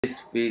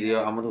This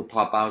video, I want to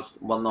talk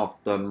about one of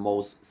the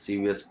most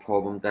serious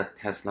problems that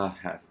Tesla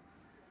have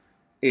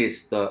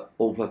is the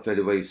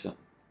overvaluation.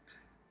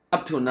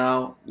 Up to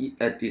now,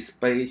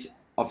 despite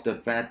of the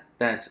fact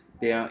that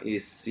there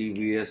is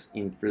serious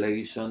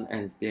inflation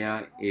and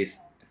there is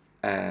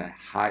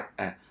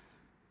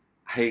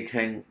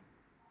hiking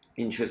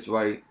interest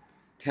rate,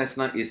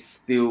 Tesla is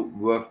still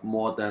worth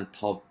more than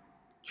top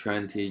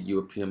 20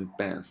 European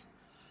banks.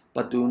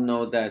 But do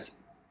know that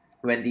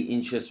when the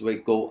interest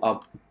rate go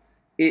up,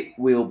 it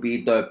will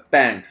be the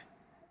bank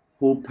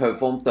who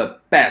perform the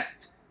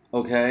best,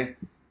 okay,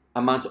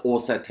 among all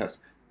sectors,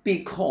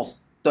 because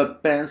the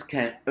banks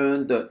can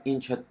earn the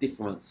interest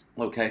difference,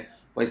 okay.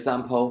 For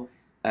example,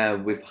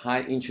 with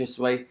high interest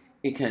rate,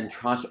 it can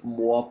charge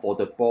more for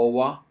the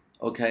borrower,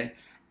 okay,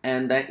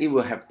 and then it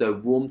will have the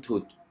room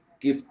to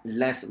give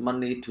less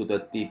money to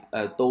the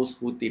those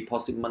who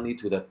deposit money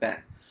to the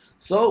bank.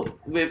 So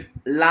with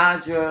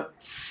larger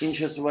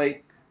interest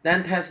rate,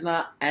 then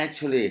Tesla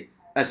actually,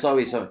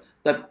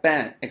 the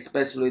bank,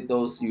 especially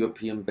those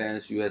European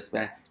banks, US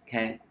banks,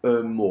 can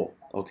earn more,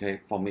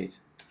 okay, from it.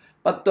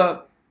 But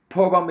the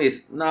problem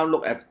is, now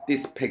look at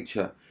this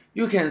picture.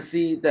 You can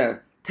see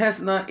that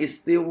Tesla is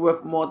still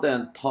worth more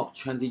than top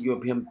 20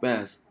 European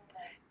banks.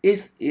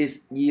 It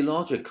is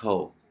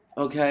illogical,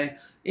 okay?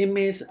 It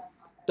means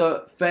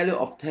the value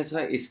of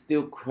Tesla is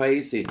still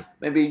crazy.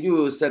 Maybe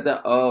you said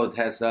that, oh,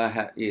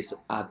 Tesla is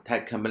a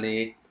tech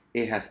company,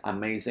 it has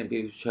amazing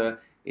future,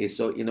 it's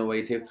so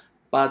innovative.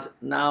 But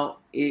now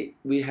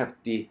we have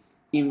the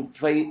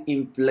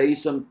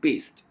inflation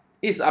beast.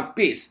 It's a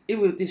beast. It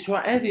will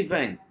destroy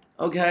everything,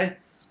 okay?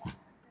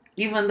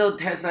 Even though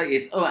Tesla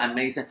is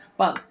amazing,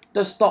 but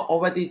the stock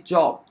already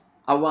dropped.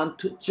 I want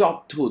to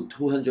drop to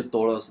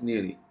 $200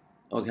 nearly,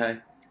 okay?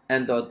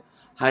 And the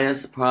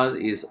highest price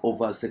is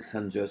over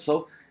 600.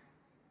 So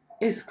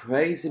it's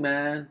crazy,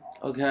 man,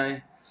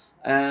 okay?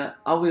 I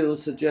will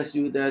suggest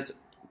you that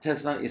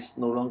Tesla is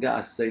no longer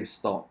a safe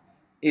stock.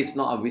 It's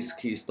not a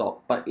risky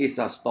stock, but it's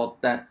a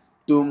stock that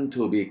doomed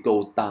to be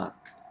go down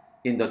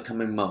in the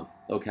coming month,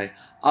 okay?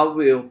 I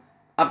believe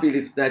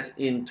that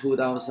in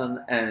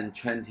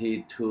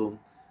 2022,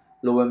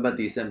 November,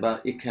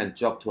 December, it can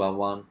drop to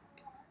around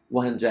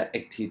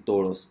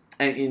 $180.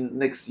 And in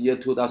next year,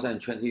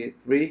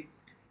 2023,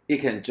 it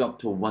can drop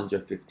to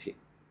 150.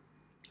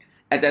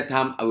 At that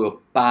time, I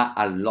will buy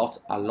a lot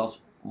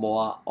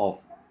more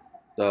of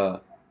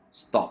the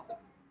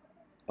stock,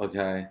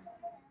 okay?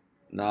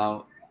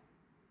 Now,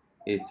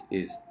 it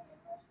is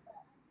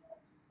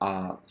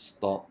a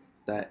stock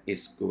that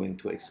is going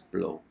to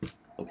explode,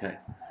 okay?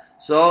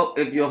 So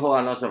if you hold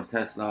a lot of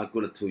Tesla,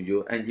 good to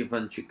you. And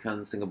even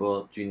Chicken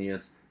Singapore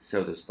Genius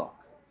sell the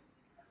stock.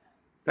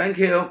 Thank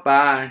you,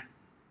 bye.